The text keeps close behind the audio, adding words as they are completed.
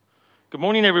Good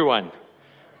morning, everyone.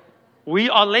 We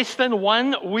are less than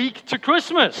 1 week to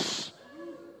Christmas.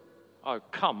 Oh,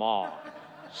 come on.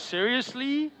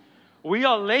 Seriously? We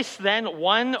are less than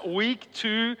 1 week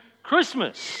to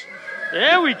Christmas.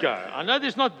 There we go. I know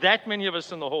there's not that many of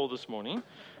us in the hall this morning,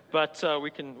 but we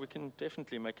can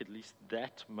definitely make at least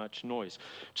that much noise.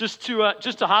 Just to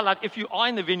highlight, if you are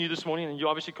in the venue this morning, and you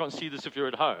obviously can't see this if you're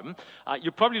at home,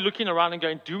 you're probably looking around and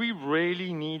going, do we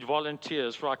really need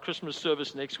volunteers for our Christmas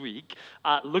service next week?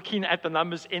 Looking at the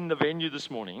numbers in the venue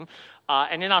this morning.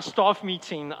 And in our staff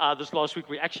meeting this last week,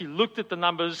 we actually looked at the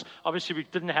numbers. Obviously, we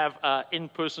didn't have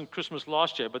in-person Christmas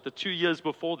last year, but the 2 years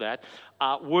before that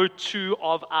were two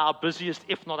of our busiest,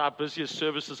 if not our busiest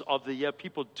services of the year.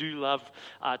 People do love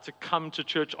to come to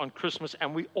church on Christmas,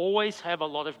 and we always have a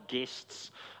lot of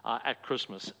guests at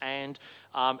Christmas. And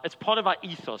it's part of our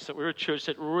ethos that we're a church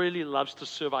that really loves to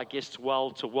serve our guests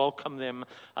well, to welcome them,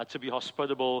 to be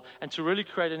hospitable, and to really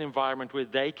create an environment where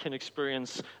they can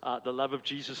experience the love of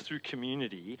Jesus through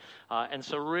community. And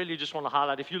so really just want to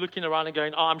highlight, if you're looking around and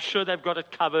going, oh, I'm sure they've got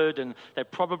it covered and they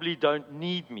probably don't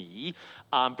need me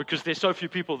because there's so few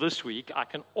people this week, I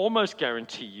can almost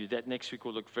guarantee you that next week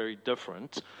will look very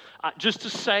different. Just to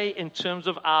say, in terms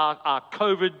of our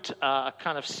COVID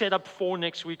kind of setup for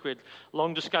next week, we had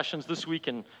long discussions this week,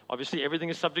 and obviously everything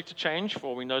is subject to change,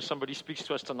 for we know somebody speaks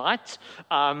to us tonight.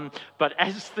 But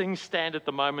as things stand at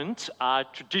the moment,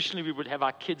 traditionally we would have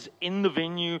our kids in the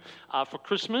venue for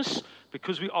Christmas.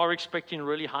 Because we are expecting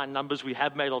really high numbers, we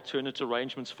have made alternate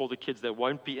arrangements for the kids that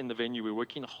won't be in the venue. We're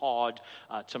working hard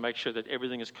to make sure that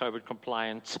everything is COVID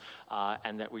compliant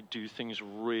and that we do things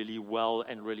really well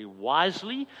and really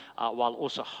wisely, while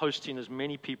also hosting as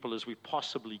many people as we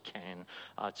possibly can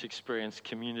to experience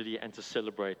community and to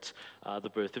celebrate the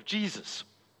birth of Jesus.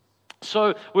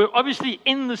 So we're obviously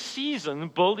in the season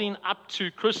building up to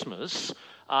Christmas,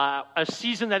 a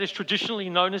season that is traditionally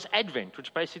known as Advent,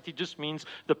 which basically just means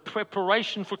the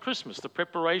preparation for Christmas, the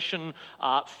preparation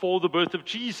for the birth of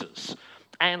Jesus.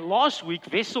 And last week,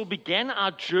 Vessel began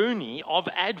our journey of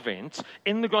Advent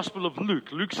in the Gospel of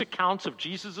Luke, Luke's account of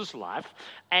Jesus' life,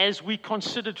 as we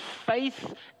considered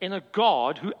faith in a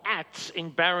God who acts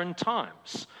in barren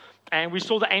times. And we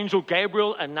saw the angel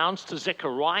Gabriel announce to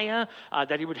Zechariah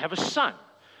that he would have a son.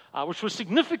 Which was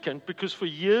significant because for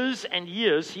years and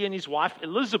years, he and his wife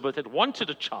Elizabeth had wanted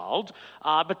a child,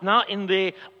 but now in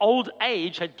their old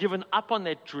age had given up on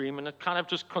that dream and had kind of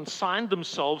just consigned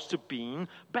themselves to being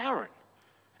barren.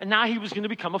 And now he was going to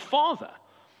become a father.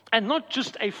 And not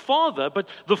just a father, but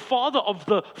the father of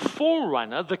the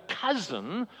forerunner, the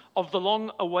cousin of the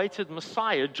long-awaited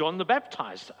Messiah, John the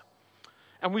Baptizer.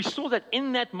 And we saw that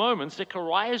in that moment,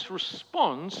 Zechariah's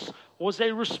response was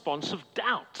a response of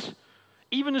doubt.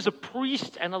 Even as a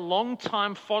priest and a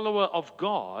long-time follower of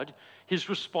God, his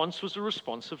response was a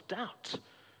response of doubt.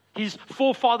 His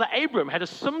forefather Abram had a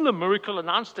similar miracle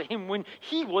announced to him when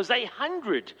he was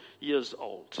 100 years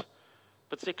old.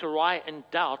 But Zechariah, in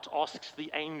doubt, asks the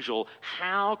angel,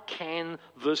 how can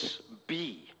this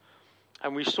be?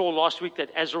 And we saw last week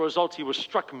that as a result, he was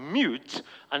struck mute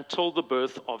until the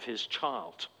birth of his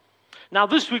child. Now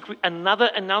this week, another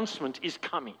announcement is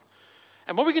coming.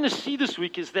 And what we're going to see this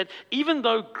week is that even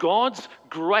though God's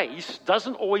grace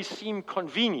doesn't always seem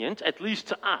convenient, at least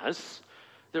to us,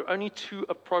 there are only two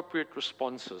appropriate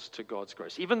responses to God's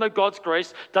grace. Even though God's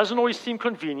grace doesn't always seem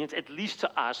convenient, at least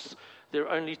to us, there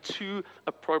are only two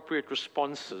appropriate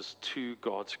responses to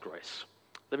God's grace.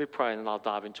 Let me pray and then I'll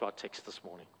dive into our text this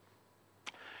morning.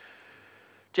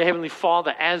 Dear Heavenly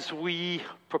Father, as we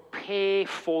prepare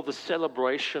for the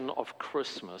celebration of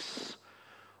Christmas,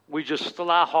 we just still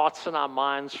our hearts and our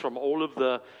minds from all of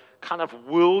the kind of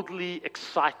worldly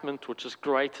excitement, which is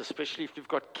great, especially if you've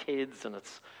got kids and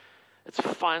it's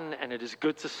fun and it is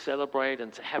good to celebrate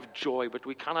and to have joy. But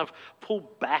we kind of pull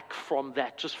back from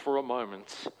that just for a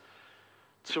moment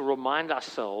to remind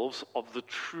ourselves of the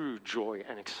true joy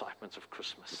and excitement of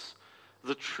Christmas.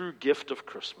 The true gift of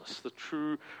Christmas, the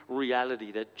true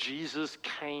reality that Jesus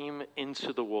came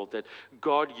into the world, that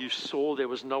God, you saw there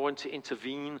was no one to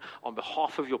intervene on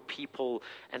behalf of your people,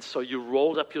 and so you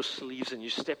rolled up your sleeves and you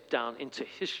stepped down into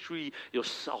history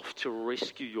yourself to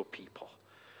rescue your people.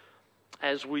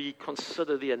 As we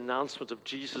consider the announcement of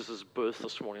Jesus' birth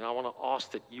this morning, I want to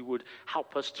ask that you would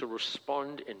help us to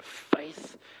respond in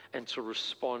faith and to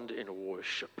respond in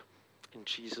worship. In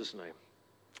Jesus' name,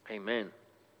 amen.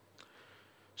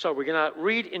 So we're going to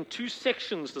read in two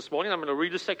sections this morning. I'm going to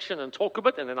read a section and talk a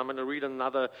bit, and then I'm going to read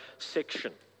another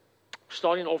section.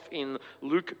 Starting off in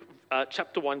Luke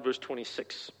chapter 1, verse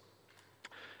 26.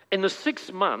 In the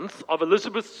 6th month of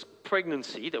Elizabeth's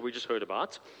pregnancy that we just heard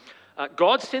about,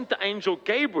 God sent the angel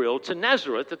Gabriel to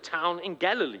Nazareth, a town in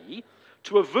Galilee,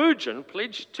 to a virgin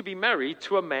pledged to be married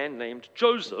to a man named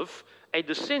Joseph, a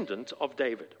descendant of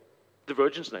David. The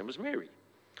virgin's name was Mary.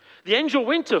 The angel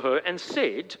went to her and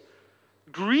said,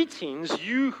 "Greetings,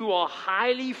 you who are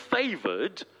highly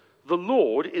favored, the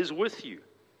Lord is with you."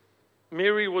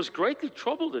 Mary was greatly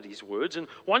troubled at his words and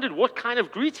wondered what kind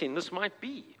of greeting this might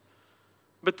be.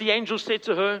 But the angel said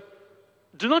to her,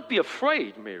 "Do not be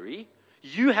afraid, Mary.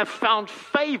 You have found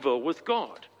favor with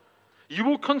God. You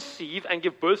will conceive and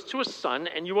give birth to a son,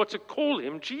 and you are to call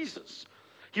him Jesus.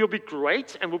 He will be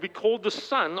great and will be called the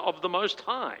Son of the Most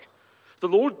High. The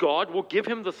Lord God will give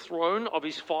him the throne of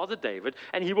his father David,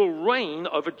 and he will reign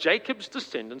over Jacob's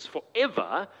descendants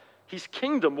forever. His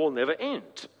kingdom will never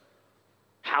end."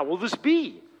 "How will this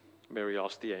be?" Mary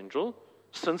asked the angel,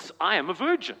 "since I am a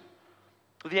virgin?"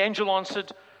 The angel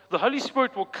answered, "The Holy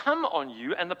Spirit will come on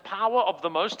you, and the power of the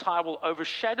Most High will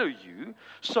overshadow you,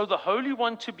 so the Holy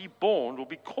One to be born will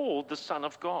be called the Son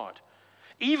of God.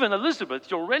 Even Elizabeth,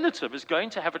 your relative, is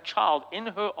going to have a child in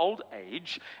her old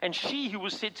age, and she who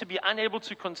was said to be unable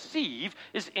to conceive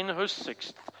is in her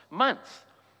 6th month.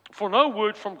 For no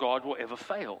word from God will ever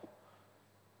fail."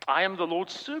 "I am the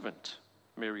Lord's servant,"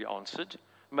 Mary answered.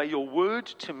 "May your word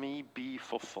to me be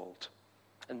fulfilled."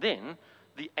 And then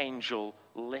the angel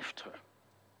left her.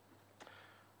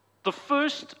 The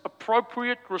first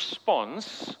appropriate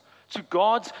response to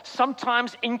God's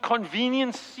sometimes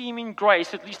inconvenient seeming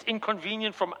grace, at least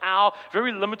inconvenient from our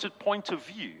very limited point of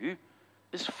view,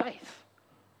 is faith.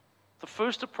 The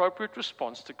first appropriate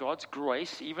response to God's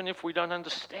grace, even if we don't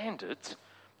understand it,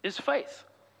 is faith.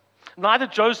 Neither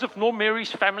Joseph nor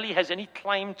Mary's family has any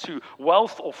claim to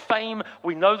wealth or fame.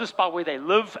 We know this by where they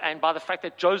live and by the fact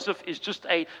that Joseph is just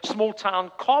a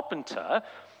small-town carpenter.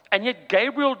 And yet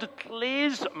Gabriel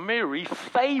declares Mary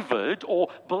favored or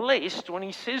blessed when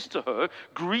he says to her,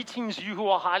 "Greetings, you who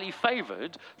are highly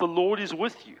favored, the Lord is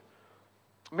with you."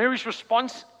 Mary's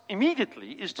response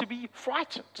immediately is to be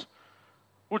frightened,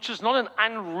 which is not an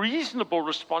unreasonable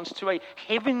response to a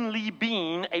heavenly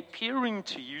being appearing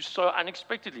to you so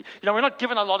unexpectedly. We're not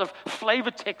given a lot of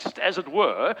flavor text, as it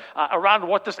were, around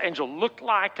what this angel looked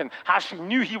like and how she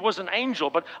knew he was an angel.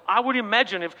 But I would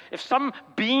imagine if some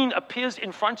being appears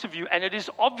in front of you and it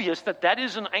is obvious that that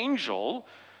is an angel,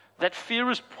 that fear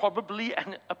is probably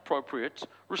an appropriate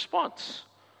response.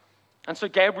 And so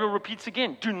Gabriel repeats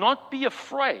again, "Do not be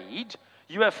afraid,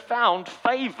 you have found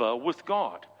favor with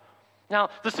God." Now,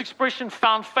 this expression,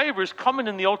 "found favor," is common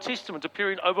in the Old Testament,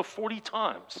 appearing over 40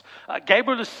 times.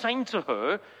 Gabriel is saying to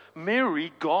her,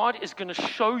 "Mary, God is going to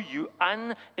show you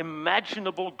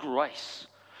unimaginable grace.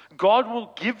 God will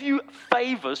give you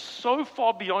favor so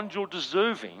far beyond your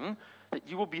deserving that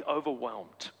you will be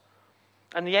overwhelmed."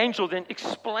 And the angel then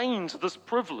explains this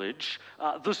privilege,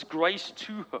 this grace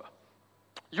to her.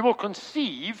 "You will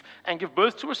conceive and give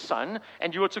birth to a son,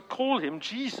 and you are to call him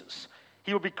Jesus.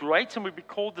 He will be great and will be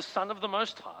called the Son of the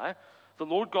Most High. The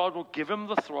Lord God will give him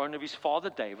the throne of his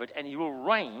father David, and he will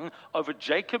reign over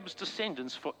Jacob's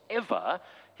descendants forever.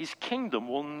 His kingdom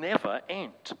will never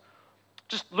end."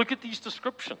 Just look at these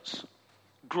descriptions.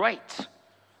 Great,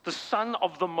 the Son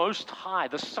of the Most High,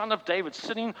 the Son of David,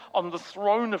 sitting on the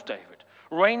throne of David,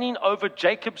 reigning over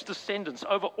Jacob's descendants,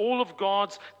 over all of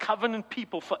God's covenant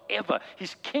people forever.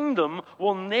 His kingdom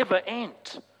will never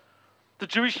end. The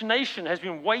Jewish nation has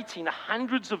been waiting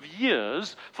hundreds of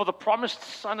years for the promised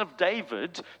son of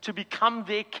David to become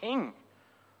their king.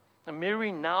 And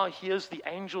Mary now hears the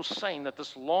angel saying that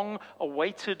this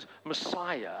long-awaited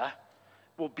Messiah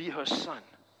will be her son.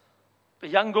 A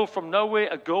young girl from nowhere,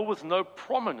 a girl with no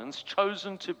prominence,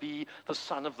 chosen to be the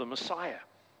son of the Messiah.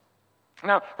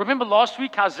 Now, remember last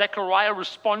week how Zechariah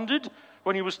responded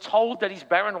when he was told that his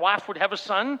barren wife would have a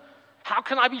son? "How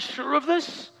can I be sure of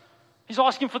this?" He's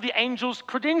asking for the angel's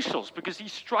credentials because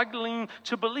he's struggling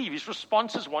to believe. His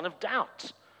response is one of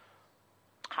doubt.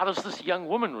 How does this young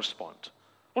woman respond?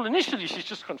 Well, initially she's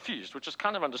just confused, which is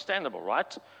kind of understandable,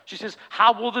 right? She says,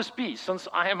 "How will this be since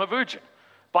I am a virgin?"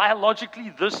 Biologically,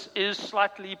 this is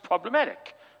slightly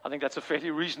problematic. I think that's a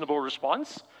fairly reasonable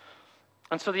response.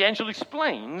 And so the angel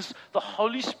explains, "The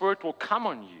Holy Spirit will come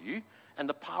on you, and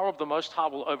the power of the Most High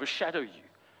will overshadow you.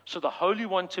 So the Holy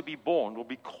One to be born will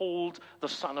be called the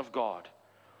Son of God."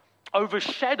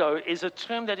 Overshadow is a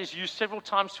term that is used several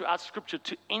times throughout Scripture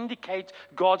to indicate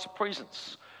God's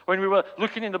presence. When we were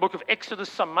looking in the book of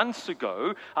Exodus some months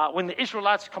ago, when the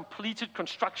Israelites completed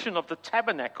construction of the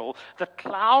tabernacle, the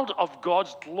cloud of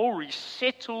God's glory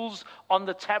settles on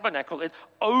the tabernacle. It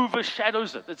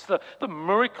overshadows it. It's the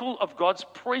miracle of God's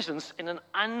presence in an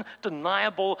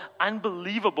undeniable,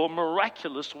 unbelievable,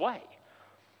 miraculous way.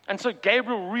 And so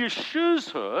Gabriel reassures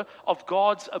her of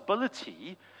God's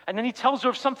ability, and then he tells her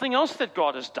of something else that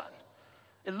God has done.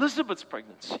 Elizabeth's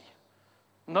pregnancy.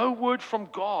 No word from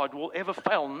God will ever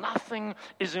fail. Nothing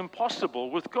is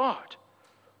impossible with God.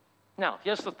 Now,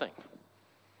 here's the thing.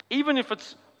 Even if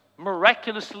it's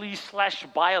miraculously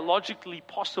 / biologically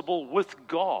possible with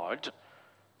God,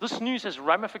 this news has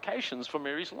ramifications for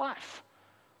Mary's life.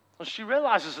 And she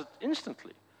realizes it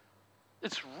instantly.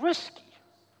 It's risky.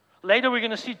 Later, we're going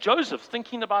to see Joseph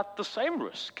thinking about the same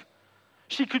risk.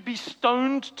 She could be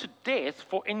stoned to death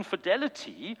for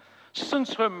infidelity,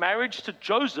 since her marriage to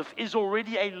Joseph is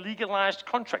already a legalized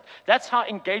contract. That's how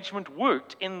engagement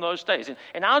worked in those days.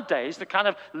 In our days, the kind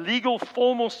of legal,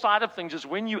 formal side of things is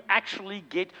when you actually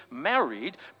get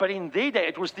married, but in their day,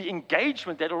 it was the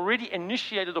engagement that already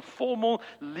initiated a formal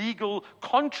legal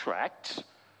contract,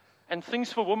 and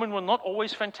things for women were not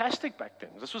always fantastic back then.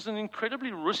 This was an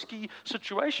incredibly risky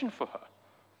situation for her.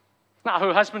 Now,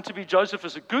 her husband-to-be Joseph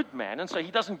is a good man, and so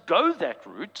he doesn't go that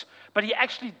route, but he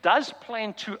actually does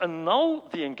plan to annul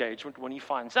the engagement when he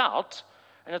finds out,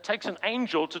 and it takes an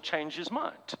angel to change his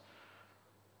mind.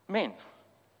 Men,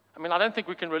 I don't think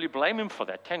we can really blame him for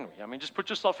that, can we? Just put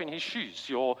yourself in his shoes.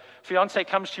 Your fiancée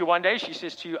comes to you one day, she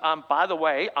says to you, by the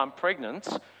way, I'm pregnant,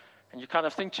 and you kind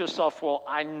of think to yourself, well,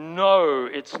 I know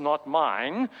it's not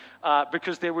mine,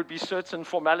 because there would be certain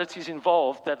formalities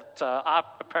involved that I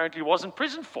apparently wasn't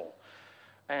present for.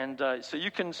 And so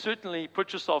you can certainly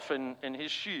put yourself in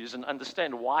his shoes and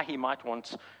understand why he might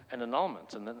want an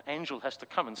annulment. And an angel has to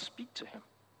come and speak to him.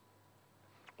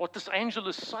 What this angel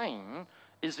is saying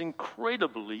is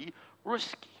incredibly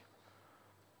risky.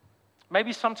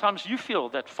 Maybe sometimes you feel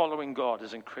that following God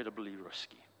is incredibly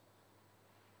risky.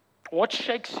 What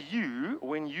shakes you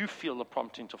when you feel the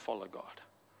prompting to follow God?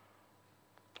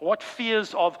 What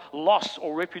fears of loss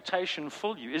or reputation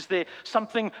fill you? Is there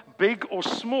something big or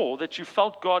small that you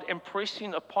felt God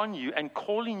impressing upon you and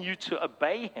calling you to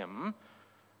obey Him,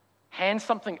 hand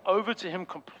something over to Him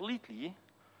completely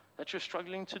that you're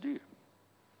struggling to do?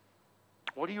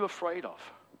 What are you afraid of?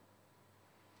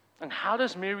 And how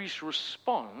does Mary's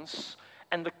response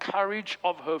and the courage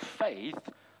of her faith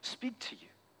speak to you?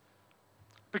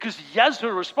 Because here's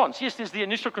her response. Yes, there's the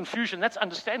initial confusion. That's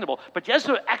understandable. But here's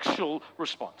her actual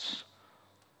response.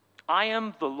 I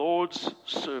am the Lord's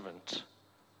servant.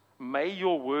 May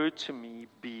your word to me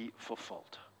be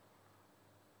fulfilled.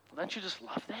 Don't you just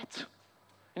love that?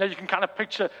 You can kind of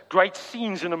picture great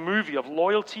scenes in a movie of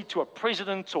loyalty to a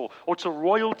president or to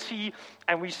royalty.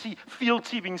 And we see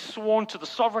fealty being sworn to the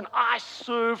sovereign. I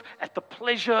serve at the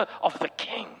pleasure of the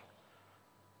king.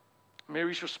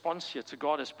 Mary's response here to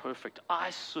God is perfect.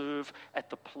 I serve at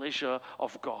the pleasure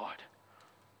of God.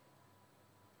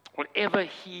 Whatever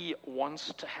He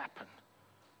wants to happen,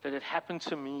 let it happen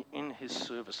to me in His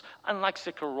service. Unlike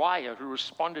Zechariah, who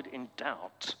responded in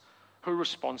doubt, her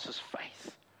response is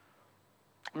faith.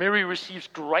 Mary receives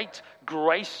great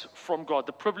grace from God,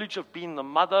 the privilege of being the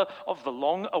mother of the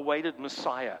long-awaited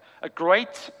Messiah, a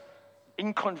great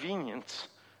inconvenience,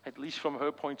 at least from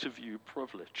her point of view,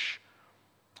 privilege.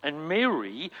 And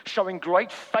Mary, showing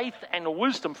great faith and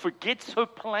wisdom, forgets her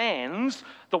plans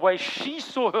the way she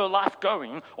saw her life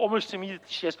going. Almost immediately,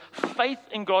 she has faith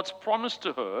in God's promise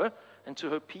to her and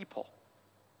to her people.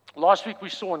 Last week, we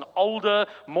saw an older,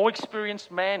 more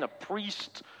experienced man, a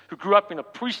priest who grew up in a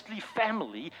priestly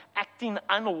family, acting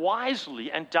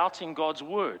unwisely and doubting God's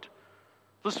word.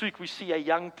 This week, we see a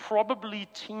young, probably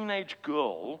teenage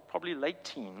girl, probably late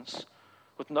teens,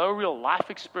 with no real life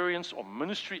experience or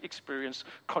ministry experience,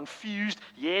 confused.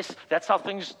 Yes, that's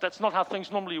not how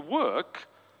things normally work,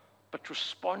 but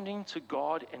responding to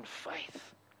God in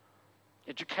faith.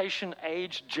 Education,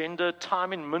 age, gender,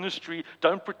 time in ministry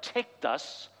don't protect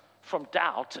us from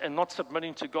doubt and not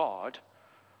submitting to God.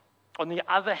 On the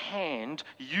other hand,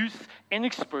 youth,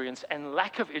 inexperience, and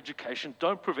lack of education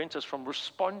don't prevent us from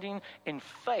responding in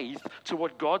faith to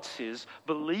what God says,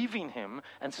 believing Him,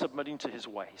 and submitting to His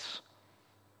ways.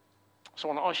 So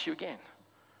I want to ask you again,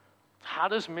 how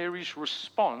does Mary's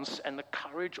response and the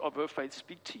courage of her faith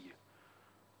speak to you?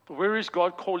 Where is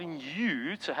God calling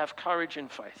you to have courage in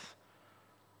faith?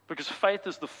 Because faith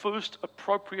is the first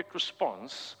appropriate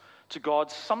response to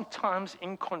God's sometimes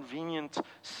inconvenient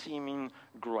seeming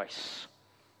grace.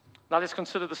 Now let's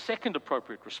consider the second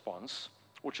appropriate response,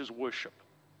 which is worship.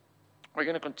 We're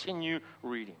going to continue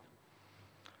reading.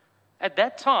 At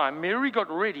that time, Mary got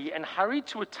ready and hurried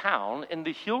to a town in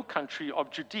the hill country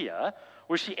of Judea,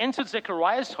 where she entered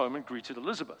Zechariah's home and greeted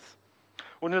Elizabeth.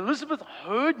 When Elizabeth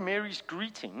heard Mary's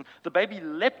greeting, the baby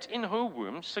leapt in her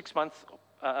womb, 6-month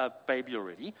baby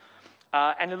already,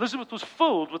 and Elizabeth was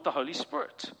filled with the Holy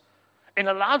Spirit. In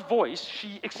a loud voice,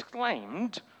 she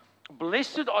exclaimed,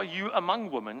 "Blessed are you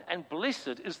among women, and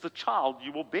blessed is the child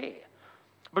you will bear.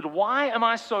 But why am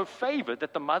I so favored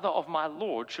that the mother of my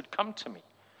Lord should come to me?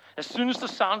 As soon as the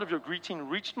sound of your greeting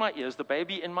reached my ears, the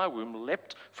baby in my womb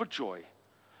leapt for joy.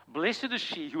 Blessed is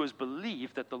she who has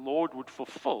believed that the Lord would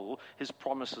fulfill his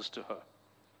promises to her."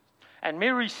 And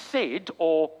Mary said,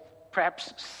 or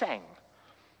perhaps sang,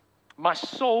 "My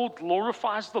soul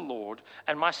glorifies the Lord,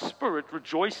 and my spirit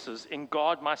rejoices in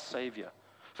God my Savior.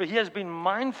 For he has been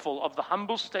mindful of the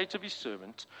humble state of his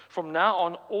servant. From now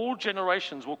on, all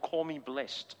generations will call me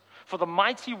blessed. For the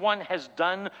Mighty One has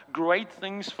done great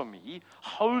things for me.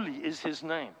 Holy is his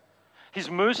name. His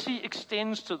mercy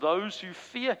extends to those who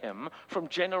fear him from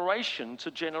generation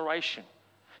to generation.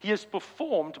 He has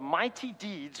performed mighty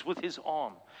deeds with his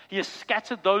arm. He has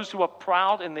scattered those who are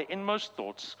proud in their inmost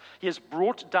thoughts. He has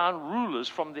brought down rulers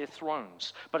from their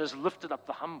thrones, but has lifted up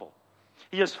the humble.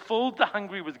 He has filled the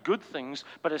hungry with good things,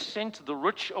 but has sent the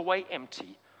rich away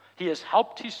empty. He has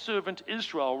helped his servant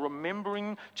Israel,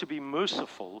 remembering to be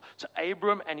merciful to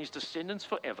Abram and his descendants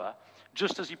forever,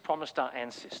 just as he promised our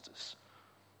ancestors."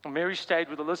 And Mary stayed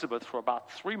with Elizabeth for about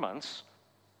 3 months,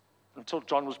 until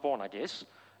John was born, I guess,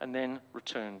 and then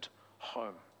returned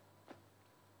home.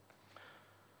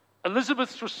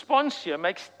 Elizabeth's response here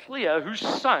makes clear whose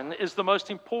son is the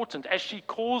most important, as she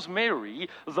calls Mary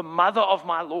the mother of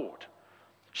my Lord.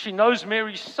 She knows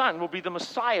Mary's son will be the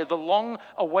Messiah, the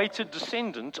long-awaited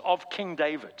descendant of King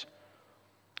David.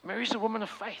 Mary's a woman of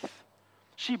faith.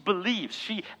 She believes.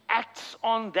 She acts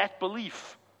on that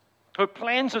belief. Her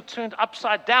plans are turned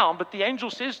upside down, but the angel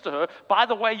says to her, "By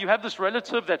the way, you have this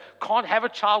relative that can't have a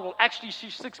child. Well, actually,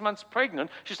 she's 6 months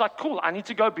pregnant." She's like, "Cool, I need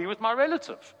to go be with my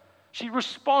relative." She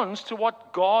responds to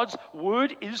what God's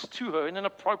word is to her in an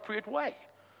appropriate way.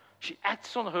 She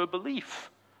acts on her belief.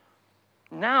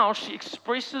 Now she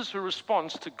expresses her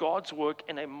response to God's work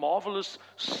in a marvelous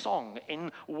song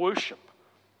in worship.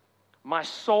 "My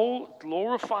soul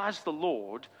glorifies the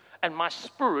Lord, and my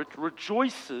spirit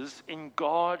rejoices in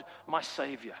God my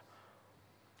Savior."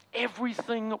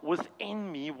 Everything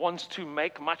within me wants to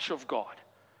make much of God.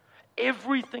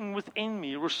 Everything within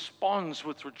me responds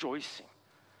with rejoicing.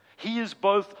 He is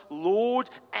both Lord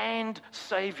and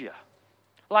Savior.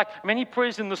 Like many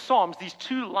prayers in the Psalms, these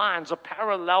two lines are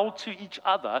parallel to each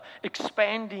other,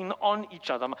 expanding on each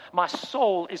other. My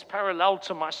soul is parallel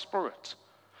to my spirit.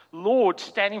 Lord,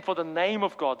 standing for the name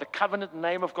of God, the covenant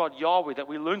name of God, Yahweh, that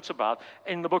we learnt about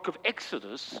in the book of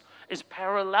Exodus, is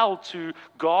parallel to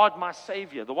God, my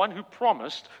Savior, the one who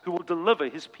promised, who will deliver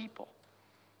his people.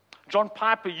 John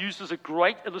Piper uses a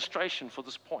great illustration for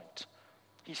this point.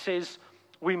 He says,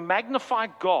 "We magnify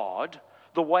God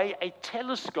the way a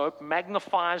telescope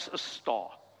magnifies a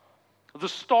star. The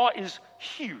star is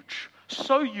huge,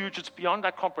 so huge it's beyond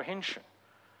our comprehension.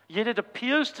 Yet it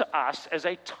appears to us as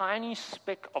a tiny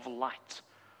speck of light.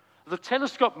 The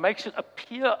telescope makes it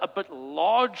appear a bit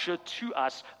larger to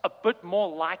us, a bit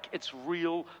more like its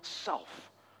real self."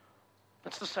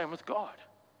 It's the same with God.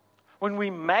 When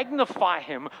we magnify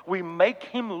him, we make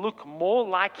him look more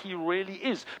like he really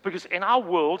is. Because in our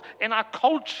world, in our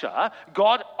culture,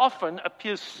 God often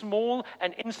appears small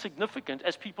and insignificant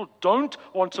as people don't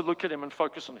want to look at him and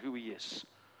focus on who he is.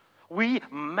 We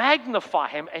magnify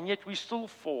him, and yet we still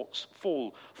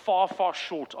fall far, far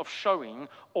short of showing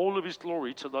all of his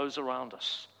glory to those around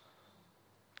us.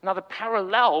 Now, the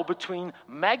parallel between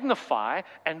magnify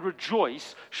and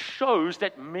rejoice shows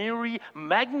that Mary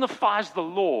magnifies the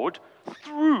Lord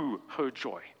through her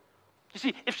joy. You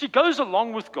see, if she goes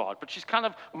along with God, but she's kind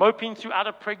of moping throughout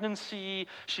her pregnancy,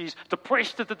 she's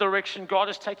depressed at the direction God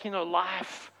is taking her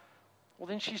life, well,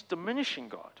 then she's diminishing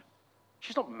God.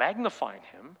 She's not magnifying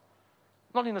him.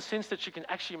 Not in the sense that she can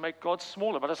actually make God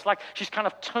smaller, but it's like she's kind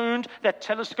of turned that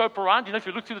telescope around. You know, if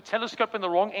you look through the telescope in the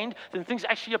wrong end, then things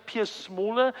actually appear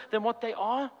smaller than what they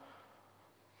are.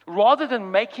 Rather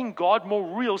than making God more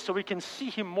real so we can see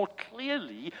him more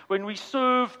clearly, when we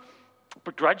serve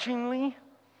begrudgingly,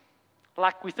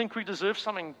 like we think we deserve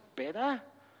something better,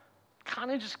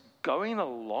 kind of just going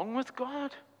along with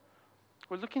God,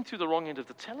 we're looking through the wrong end of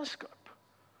the telescope.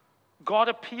 God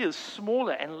appears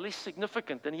smaller and less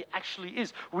significant than he actually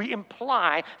is. We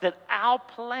imply that our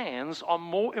plans are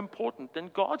more important than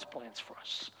God's plans for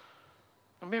us.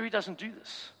 And Mary doesn't do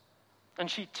this. And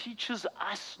she teaches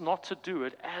us not to do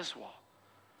it as well.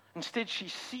 Instead, she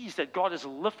sees that God has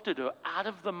lifted her out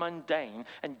of the mundane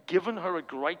and given her a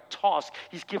great task.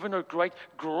 He's given her great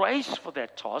grace for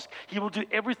that task. He will do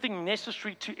everything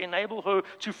necessary to enable her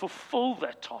to fulfill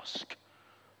that task.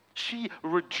 She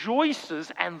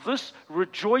rejoices, and this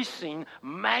rejoicing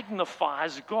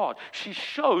magnifies God. She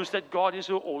shows that God is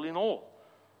her all in all.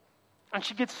 And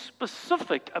she gets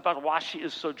specific about why she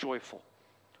is so joyful.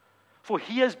 For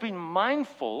he has been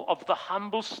mindful of the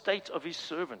humble state of his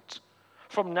servant.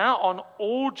 From now on,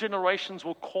 all generations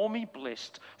will call me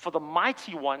blessed, for the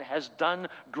mighty one has done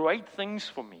great things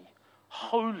for me.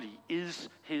 Holy is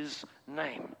his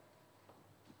name.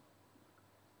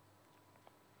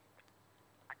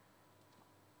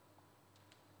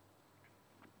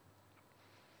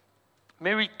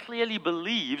 Mary clearly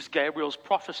believes Gabriel's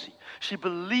prophecy. She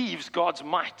believes God's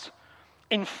might.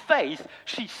 In faith,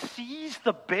 she sees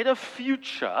the better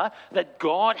future that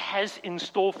God has in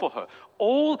store for her.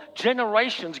 All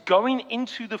generations going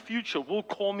into the future will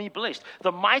call me blessed.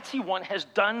 The mighty one has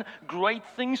done great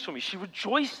things for me. She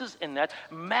rejoices in that,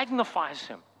 magnifies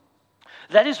him.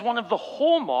 That is one of the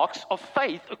hallmarks of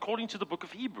faith according to the book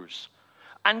of Hebrews.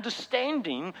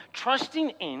 Understanding,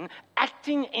 trusting in,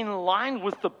 acting in line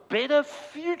with the better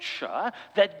future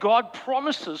that God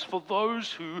promises for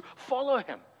those who follow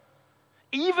him.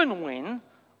 Even when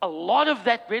a lot of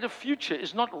that better future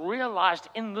is not realized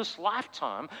in this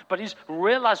lifetime, but is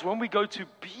realized when we go to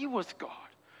be with God,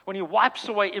 when he wipes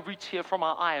away every tear from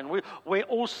our eye, and where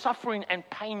all suffering and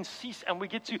pain cease, and we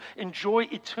get to enjoy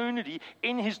eternity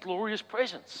in his glorious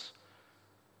presence.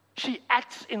 She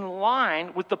acts in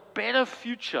line with the better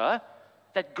future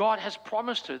that God has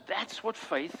promised her. That's what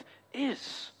faith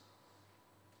is.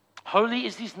 Holy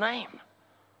is his name.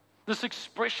 This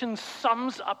expression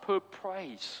sums up her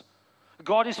praise.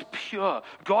 God is pure.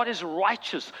 God is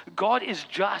righteous. God is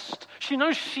just. She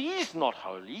knows she's not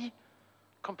holy.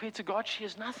 Compared to God, she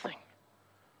is nothing.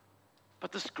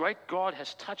 But this great God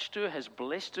has touched her, has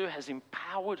blessed her, has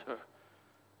empowered her.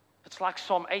 It's like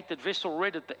Psalm 8 that Vessel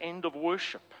read at the end of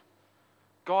worship.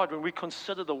 God, when we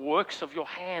consider the works of your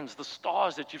hands, the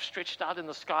stars that you've stretched out in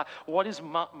the sky, what is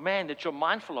man that you're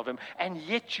mindful of him? And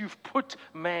yet you've put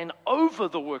man over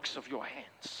the works of your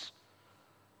hands.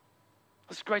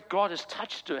 This great God has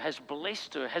touched her, has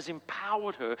blessed her, has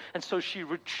empowered her, and so she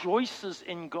rejoices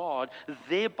in God,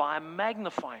 thereby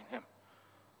magnifying him.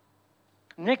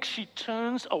 Next, she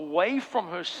turns away from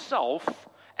herself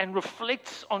and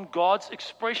reflects on God's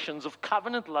expressions of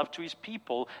covenant love to his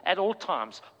people at all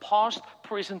times, past,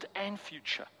 present, and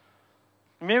future.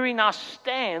 Mary now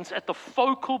stands at the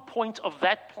focal point of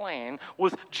that plan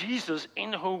with Jesus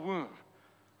in her womb.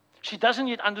 She doesn't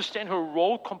yet understand her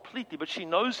role completely, but she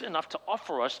knows enough to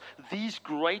offer us these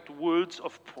great words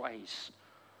of praise.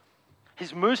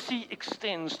 His mercy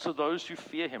extends to those who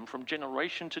fear him from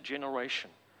generation to generation.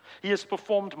 He has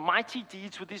performed mighty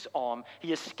deeds with his arm.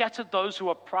 He has scattered those who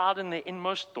are proud in their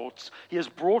inmost thoughts. He has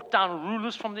brought down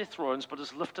rulers from their thrones, but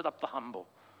has lifted up the humble.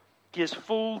 He has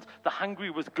filled the hungry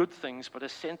with good things, but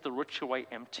has sent the rich away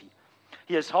empty.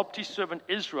 He has helped his servant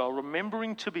Israel,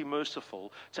 remembering to be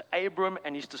merciful to Abram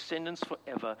and his descendants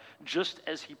forever, just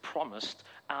as he promised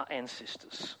our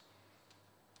ancestors.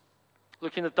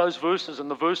 Looking at those verses and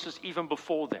the verses even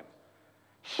before them,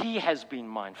 he has been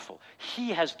mindful.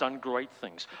 He has done great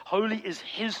things. Holy is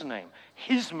his name,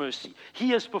 his mercy.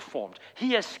 He has performed.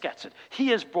 He has scattered. He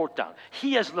has brought down.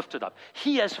 He has lifted up.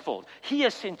 He has filled. He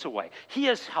has sent away. He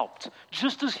has helped,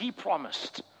 just as he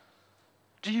promised.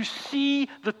 Do you see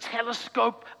the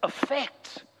telescope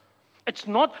effect? It's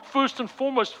not first and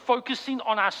foremost focusing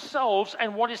on ourselves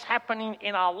and what is happening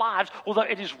in our lives, although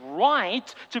it is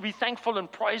right to be thankful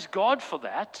and praise God for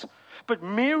that. But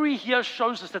Mary here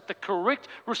shows us that the correct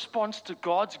response to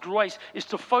God's grace is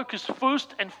to focus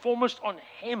first and foremost on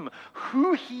him,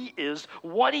 who he is,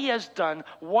 what he has done,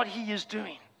 what he is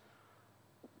doing.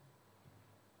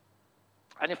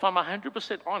 And if I'm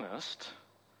 100% honest,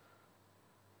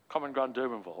 Common Ground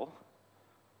Durbanville,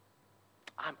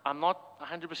 I'm not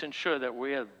 100% sure that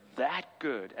we're that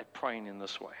good at praying in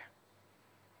this way.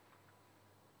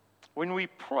 When we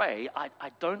pray, I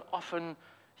don't often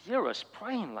hear us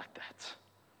praying like that.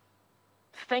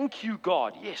 Thank you,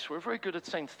 God. Yes, we're very good at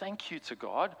saying thank you to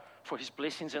God for his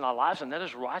blessings in our lives, and that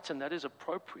is right and that is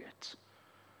appropriate.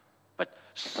 But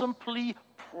simply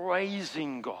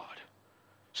praising God,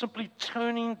 simply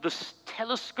turning this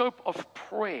telescope of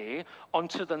prayer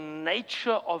onto the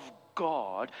nature of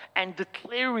God and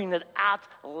declaring it out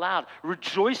loud,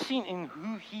 rejoicing in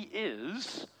who he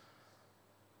is,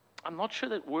 I'm not sure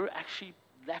that we're actually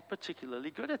that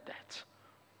particularly good at that.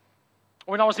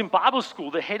 When I was in Bible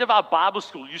school, the head of our Bible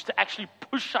school used to actually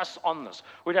push us on this.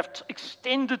 We'd have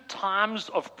extended times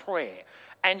of prayer.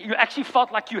 And you actually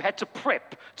felt like you had to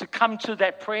prep to come to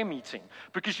that prayer meeting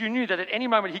because you knew that at any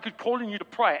moment he could call on you to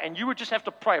pray, and you would just have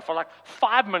to pray for like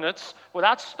 5 minutes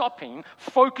without stopping,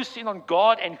 focusing on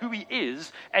God and who he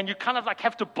is, and you kind of like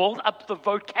have to build up the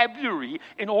vocabulary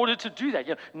in order to do that.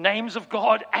 Names of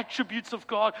God, attributes of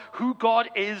God, who God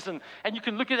is, and you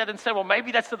can look at that and say, well,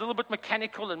 maybe that's a little bit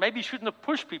mechanical and maybe you shouldn't have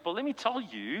pushed people. Let me tell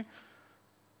you,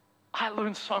 I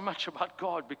learned so much about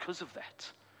God because of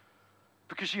that.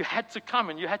 Because you had to come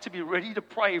and you had to be ready to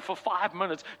pray for 5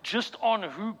 minutes just on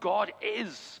who God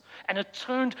is. And it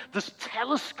turned this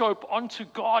telescope onto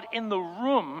God in the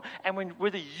room. And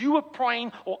whether you were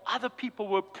praying or other people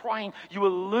were praying, you were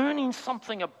learning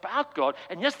something about God.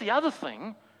 And yes, the other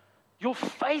thing, your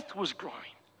faith was growing.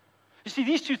 You see,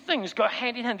 these two things go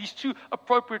hand in hand, these two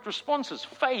appropriate responses.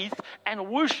 Faith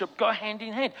and worship go hand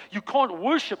in hand. You can't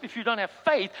worship if you don't have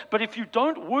faith, but if you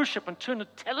don't worship and turn a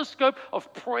telescope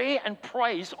of prayer and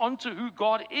praise onto who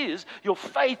God is, your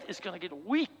faith is going to get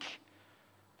weak.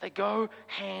 They go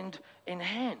hand in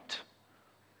hand.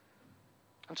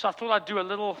 And so I thought I'd do a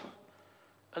little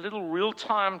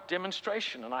real-time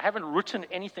demonstration, and I haven't written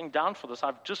anything down for this.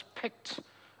 I've just picked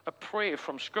a prayer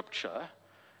from Scripture.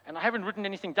 And I haven't written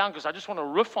anything down because I just want to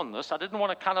riff on this. I didn't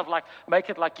want to kind of like make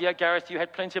it like, yeah, Gareth, you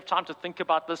had plenty of time to think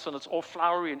about this and it's all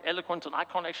flowery and eloquent and I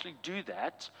can't actually do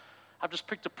that. I've just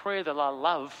picked a prayer that I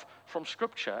love from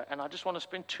Scripture and I just want to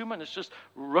spend 2 minutes just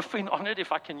riffing on it,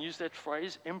 if I can use that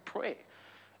phrase, in prayer.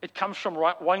 It comes from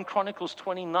 1 Chronicles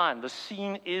 29. The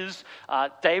scene is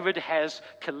David has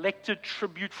collected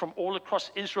tribute from all across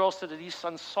Israel so that his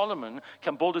son Solomon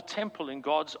can build a temple in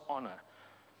God's honor.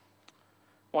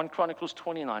 1 Chronicles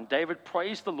 29, David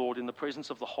praised the Lord in the presence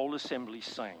of the whole assembly,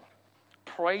 saying,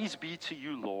 Praise be to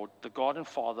you, Lord, the God and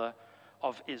Father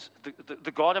of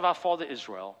the God of our father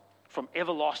Israel, from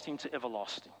everlasting to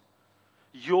everlasting.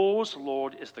 Yours,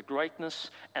 Lord, is the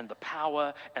greatness and the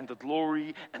power and the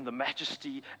glory and the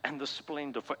majesty and the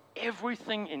splendor. For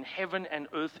everything in heaven and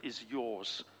earth is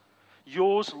yours.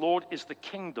 Yours, Lord, is the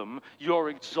kingdom. You are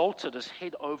exalted as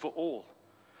head over all.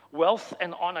 Wealth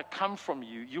and honor come from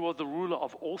you. You are the ruler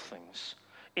of all things.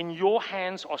 In your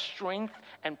hands are strength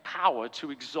and power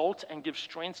to exalt and give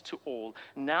strength to all.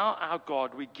 Now, our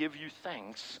God, we give you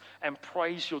thanks and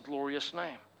praise your glorious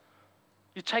name.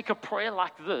 You take a prayer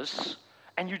like this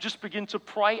and you just begin to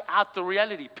pray out the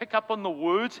reality. Pick up on the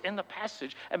words in the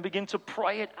passage and begin to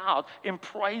pray it out in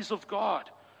praise of God.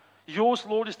 Yours,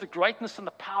 Lord, is the greatness and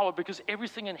the power because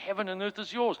everything in heaven and earth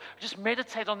is yours. Just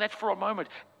meditate on that for a moment.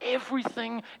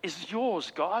 Everything is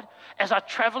yours, God. As I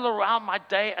travel around my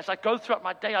day, as I go throughout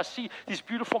my day, I see these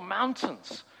beautiful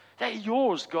mountains. They're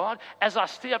yours, God. As I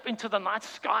stare up into the night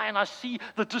sky and I see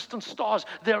the distant stars,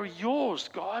 they're yours,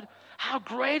 God. How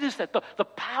great is that? The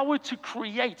power to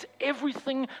create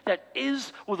everything that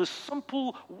is with a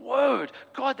simple word.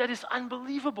 God, that is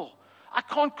unbelievable. I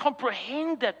can't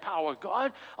comprehend that power,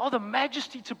 God. Oh, the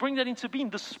majesty to bring that into being,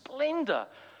 the splendor.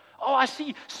 Oh, I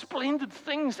see splendid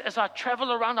things as I travel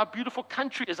around our beautiful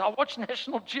country, as I watch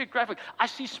National Geographic. I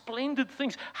see splendid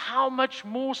things. How much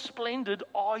more splendid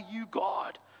are you,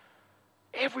 God?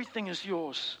 Everything is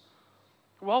yours.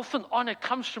 Wealth and honor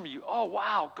comes from you. Oh,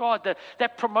 wow, God,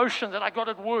 that promotion that I got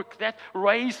at work, that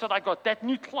raise that I got, that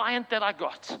new client that I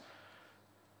got.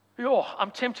 I'm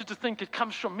tempted to think it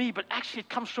comes from me, but actually it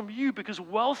comes from you because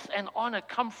wealth and honor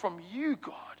come from you,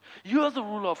 God. You're the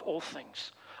ruler of all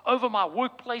things. Over my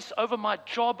workplace, over my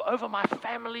job, over my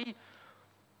family.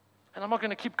 And I'm not going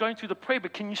to keep going through the prayer,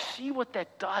 but can you see what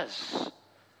that does?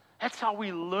 That's how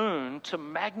we learn to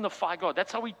magnify God.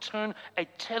 That's how we turn a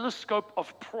telescope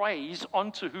of praise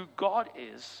onto who God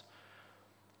is.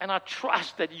 And I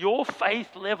trust that your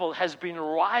faith level has been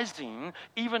rising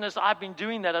even as I've been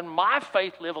doing that. And my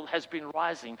faith level has been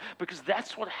rising because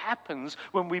that's what happens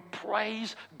when we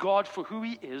praise God for who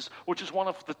he is, which is one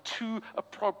of the two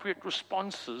appropriate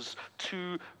responses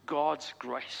to God's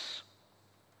grace.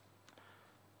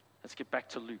 Let's get back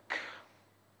to Luke.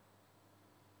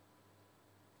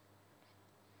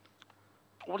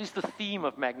 What is the theme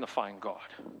of magnifying God?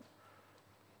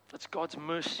 It's God's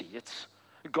mercy. It's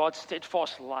God's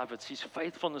steadfast love. It's his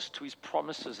faithfulness to his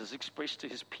promises as expressed to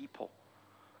his people.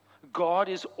 God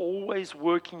is always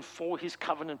working for his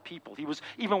covenant people. He was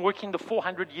even working the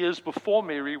 400 years before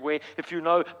Mary, where if you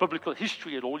know biblical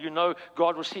history at all, you know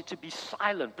God was said to be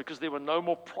silent because there were no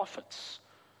more prophets.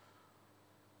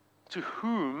 To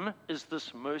whom is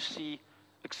this mercy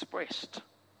expressed?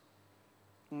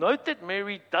 Note that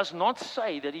Mary does not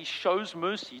say that he shows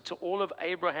mercy to all of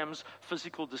Abraham's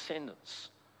physical descendants.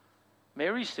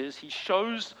 Mary says he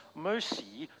shows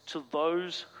mercy to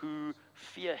those who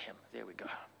fear him. There we go.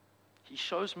 He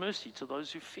shows mercy to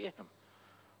those who fear him.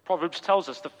 Proverbs tells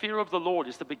us the fear of the Lord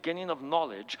is the beginning of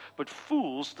knowledge, but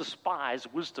fools despise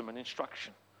wisdom and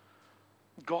instruction.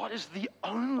 God is the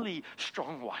only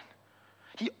strong one.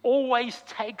 He always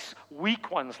takes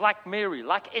weak ones like Mary,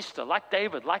 like Esther, like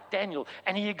David, like Daniel,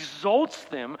 and he exalts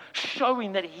them,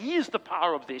 showing that he is the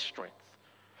power of their strength.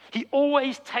 He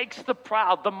always takes the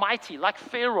proud, the mighty, like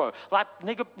Pharaoh, like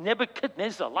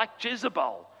Nebuchadnezzar, like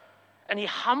Jezebel, and he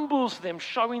humbles them,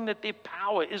 showing that their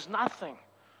power is nothing.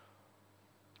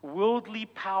 Worldly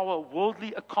power,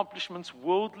 worldly accomplishments,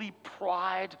 worldly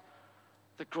pride,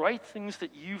 the great things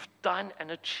that you've done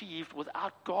and achieved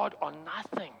without God are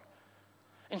nothing.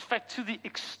 In fact, to the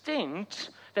extent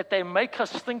that they make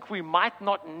us think we might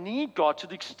not need God, to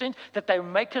the extent that they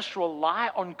make us rely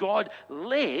on God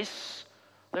less,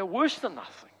 they're worse than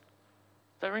nothing.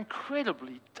 They're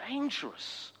incredibly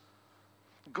dangerous.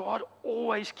 God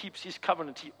always keeps his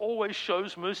covenant. He always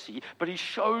shows mercy, but he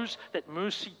shows that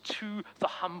mercy to the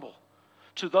humble,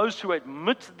 to those who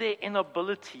admit their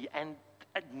inability and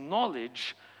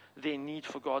acknowledge their need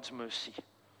for God's mercy.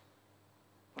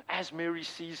 As Mary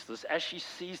sees this, as she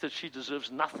sees that she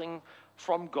deserves nothing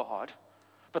from God,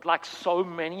 but like so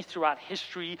many throughout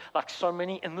history, like so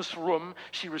many in this room,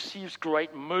 she receives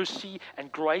great mercy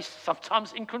and grace,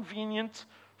 sometimes inconvenient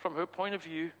from her point of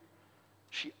view.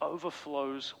 She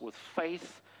overflows with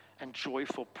faith and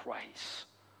joyful praise.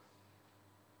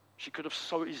 She could have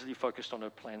so easily focused on her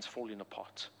plans falling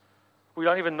apart. We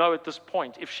don't even know at this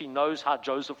point if she knows how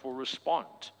Joseph will respond.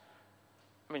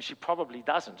 I mean, she probably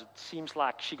doesn't. It seems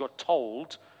like she got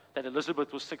told that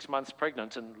Elizabeth was 6 months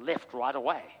pregnant and left right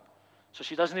away. So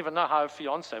she doesn't even know how her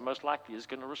fiance most likely is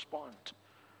going to respond.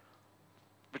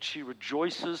 But she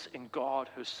rejoices in God,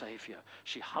 her Savior.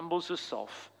 She humbles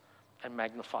herself and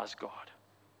magnifies God.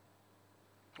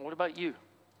 What about you?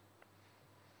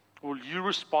 Will you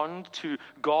respond to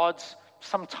God's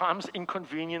sometimes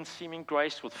inconvenient seeming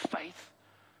grace with faith,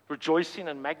 rejoicing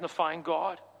and magnifying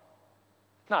God?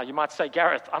 Now, you might say,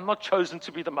 Gareth, I'm not chosen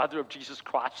to be the mother of Jesus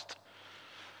Christ.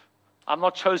 I'm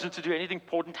not chosen to do anything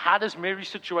important. How does Mary's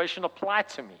situation apply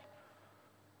to me?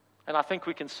 And I think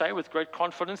we can say with great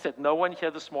confidence that no one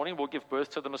here this morning will give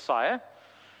birth to the Messiah.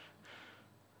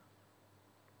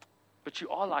 But you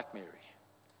are like Mary,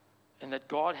 in that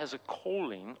God has a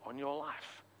calling on your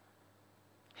life.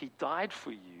 He died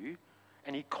for you,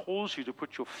 and he calls you to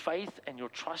put your faith and your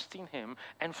trust in him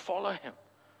and follow him.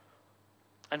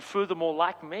 And furthermore,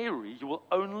 like Mary, you will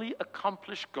only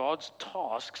accomplish God's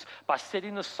tasks by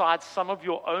setting aside some of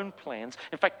your own plans.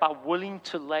 In fact, by willing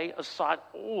to lay aside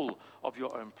all of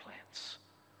your own plans.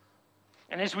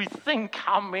 And as we think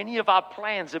how many of our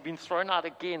plans have been thrown out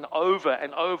again over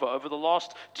and over the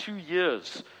last 2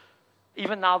 years,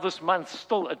 even now this month,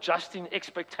 still adjusting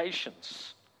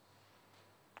expectations,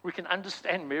 we can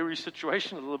understand Mary's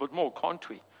situation a little bit more, can't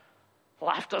we?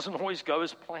 Life doesn't always go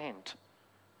as planned.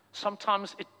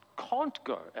 Sometimes it can't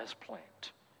go as planned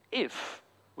if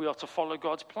we are to follow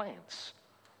God's plans.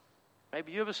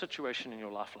 Maybe you have a situation in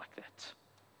your life like that.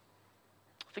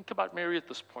 Think about Mary at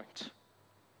this point.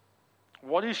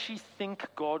 What does she think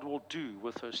God will do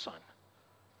with her son?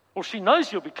 Well, she knows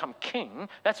he'll become king.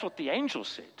 That's what the angel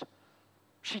said.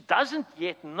 She doesn't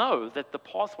yet know that the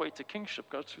pathway to kingship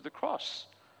goes through the cross,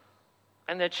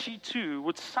 and that she too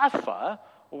would suffer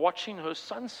watching her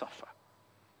son suffer.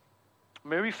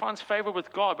 Mary finds favor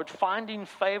with God, but finding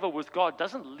favor with God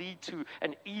doesn't lead to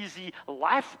an easy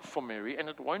life for Mary, and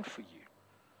it won't for you.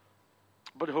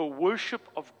 But her worship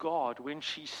of God, when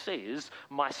she says,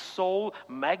 "My soul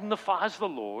magnifies the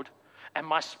Lord, and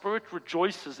my spirit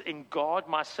rejoices in God,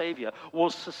 my Savior,"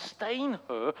 will sustain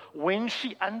her when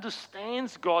she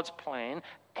understands God's plan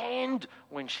and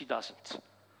when she doesn't.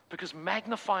 Because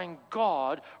magnifying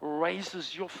God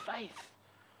raises your faith.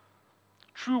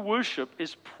 True worship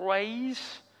is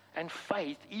praise and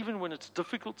faith, even when it's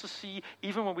difficult to see,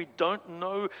 even when we don't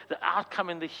know the outcome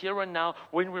in the here and now,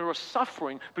 when we are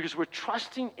suffering, because we're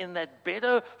trusting in that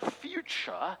better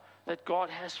future that God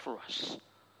has for us.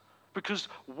 Because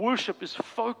worship is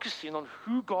focusing on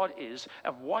who God is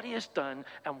and what he has done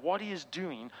and what he is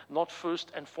doing, not first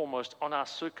and foremost on our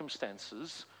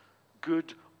circumstances,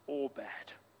 good or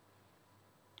bad.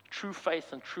 True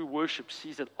faith and true worship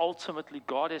sees that ultimately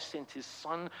God has sent his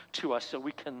son to us so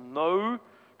we can know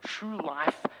true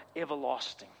life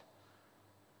everlasting.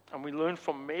 And we learn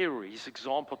from Mary's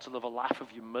example to live a life of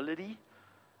humility,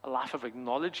 a life of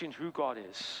acknowledging who God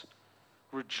is,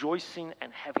 rejoicing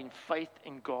and having faith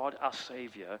in God our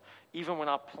Savior, even when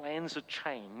our plans are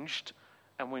changed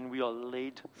and when we are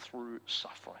led through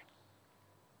suffering.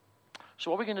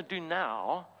 So what we're going to do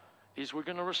now is we're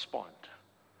going to respond.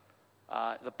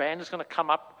 The band is going to come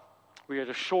up. We had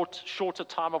a shorter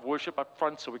time of worship up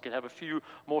front so we could have a few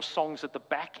more songs at the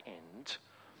back end.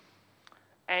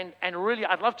 And really,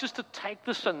 I'd love just to take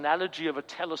this analogy of a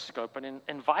telescope and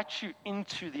invite you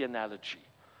into the analogy.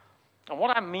 And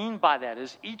what I mean by that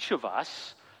is each of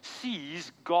us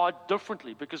sees God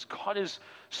differently because God is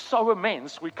so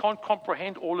immense, we can't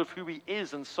comprehend all of who He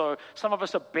is. And so some of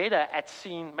us are better at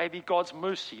seeing maybe God's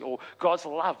mercy or God's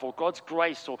love or God's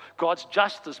grace or God's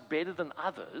justice better than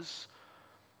others.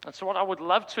 And so what I would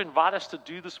love to invite us to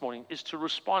do this morning is to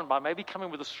respond by maybe coming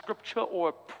with a scripture or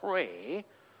a prayer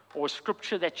or a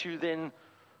scripture that you then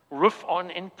riff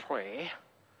on in prayer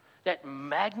that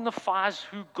magnifies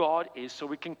who God is so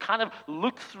we can kind of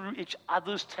look through each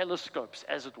other's telescopes,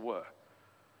 as it were.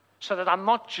 So that I'm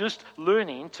not just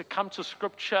learning to come to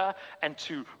Scripture and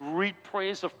to read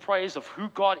prayers of praise of who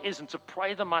God is and to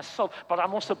pray them myself, but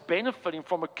I'm also benefiting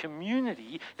from a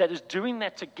community that is doing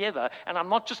that together. And I'm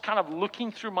not just kind of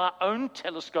looking through my own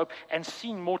telescope and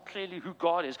seeing more clearly who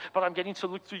God is, but I'm getting to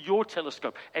look through your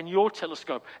telescope and your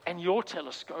telescope and your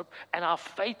telescope. And our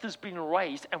faith has been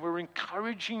raised and we're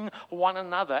encouraging one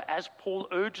another as Paul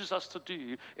urges us to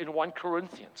do in 1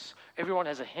 Corinthians. Everyone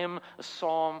has a hymn, a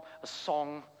psalm, a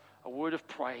song, a word of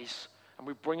praise, and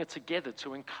we bring it together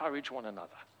to encourage one another.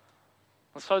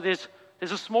 And so there's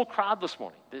a small crowd this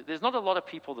morning. There's not a lot of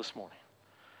people this morning.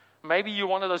 Maybe you're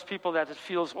one of those people that it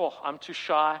feels, oh, I'm too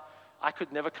shy. I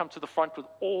could never come to the front with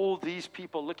all these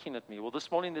people looking at me. Well,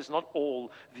 this morning there's not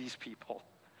all these people.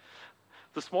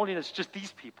 This morning it's just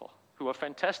these people who are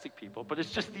fantastic people, but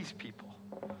it's just these people.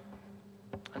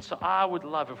 And so I would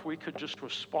love if we could just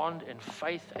respond in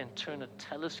faith and turn a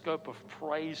telescope of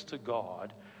praise to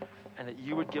God, and that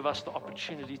you would give us the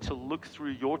opportunity to look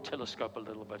through your telescope a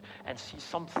little bit and see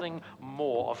something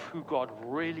more of who God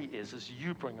really is as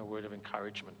you bring a word of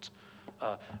encouragement,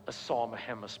 a psalm, a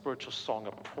hymn, a spiritual song,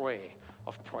 a prayer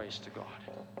of praise to God.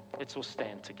 Let's all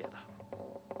stand together.